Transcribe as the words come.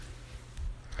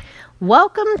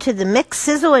Welcome to the Mix,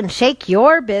 Sizzle, and Shake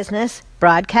Your Business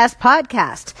broadcast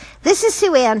podcast. This is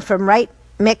Sue Ann from Right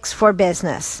Mix for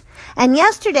Business. And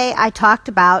yesterday I talked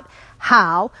about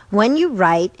how when you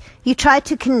write, you try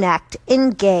to connect,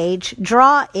 engage,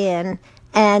 draw in,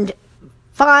 and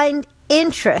find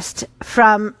interest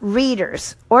from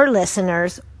readers or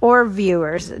listeners or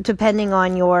viewers, depending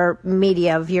on your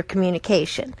media of your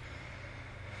communication.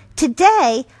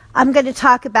 Today, I'm going to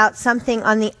talk about something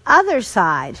on the other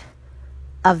side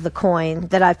of the coin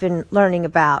that I've been learning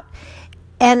about.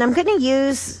 And I'm going to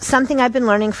use something I've been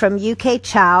learning from UK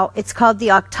Chow. It's called the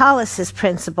octalysis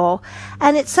principle.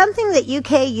 And it's something that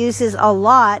UK uses a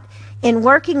lot in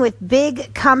working with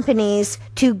big companies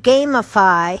to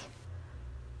gamify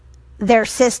their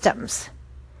systems.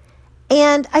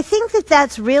 And I think that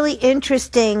that's really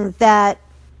interesting that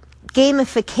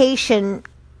gamification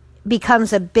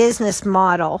becomes a business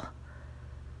model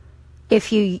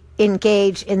if you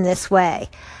engage in this way.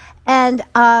 And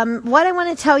what I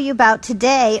want to tell you about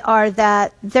today are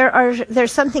that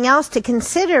there's something else to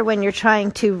consider when you're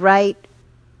trying to write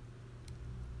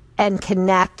and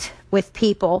connect with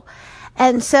people.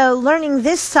 And so learning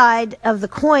this side of the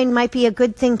coin might be a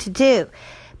good thing to do,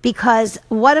 because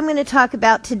what I'm going to talk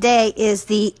about today is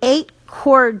the 8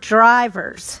 core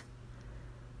drivers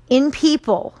in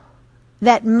people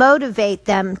that motivate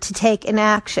them to take an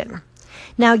action.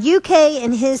 Now, UK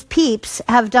and his peeps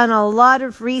have done a lot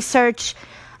of research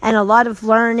and a lot of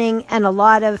learning and a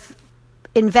lot of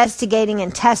investigating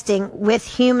and testing with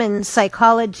human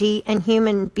psychology and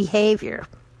human behavior.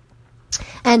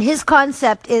 And his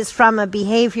concept is from a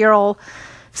behavioral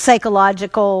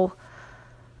psychological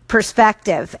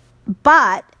perspective.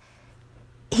 But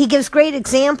he gives great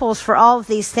examples for all of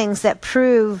these things that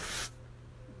prove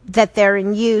that they're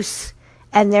in use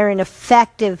and they're in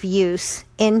effective use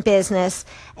in business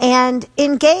and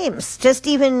in games, just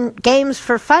even games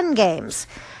for fun games.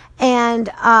 And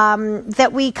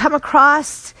that we come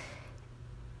across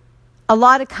a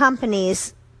lot of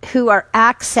companies who are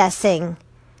accessing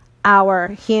our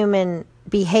human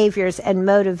behaviors and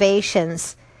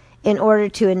motivations in order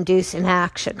to induce an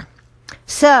action.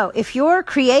 So if you're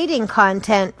creating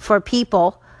content for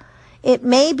people, it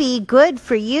may be good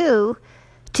for you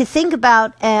to think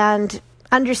about and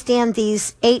understand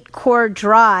these 8 core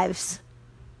drives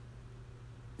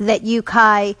that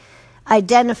Yukai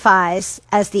identifies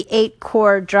as the 8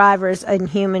 core drivers in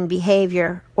human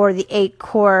behavior, or the 8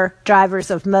 core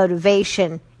drivers of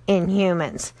motivation in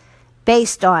humans,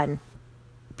 based on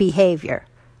behavior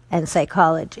and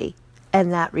psychology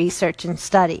and that research and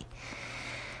study.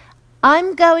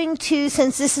 I'm going to,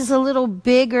 since this is a little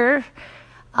bigger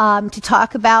to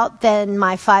talk about than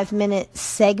my 5-minute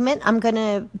segment, I'm going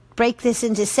to break this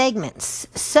into segments.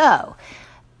 So,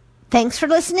 thanks for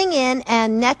listening in,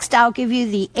 and next I'll give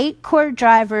you the 8 core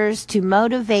drivers to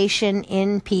motivation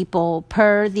in people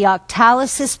per the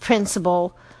octalysis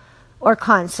principle or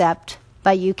concept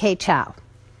by UK Chow.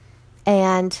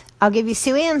 And I'll give you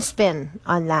Sue Ann's spin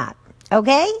on that.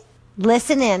 Okay?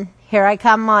 Listen in. Here I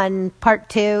come on part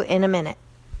 2 in a minute.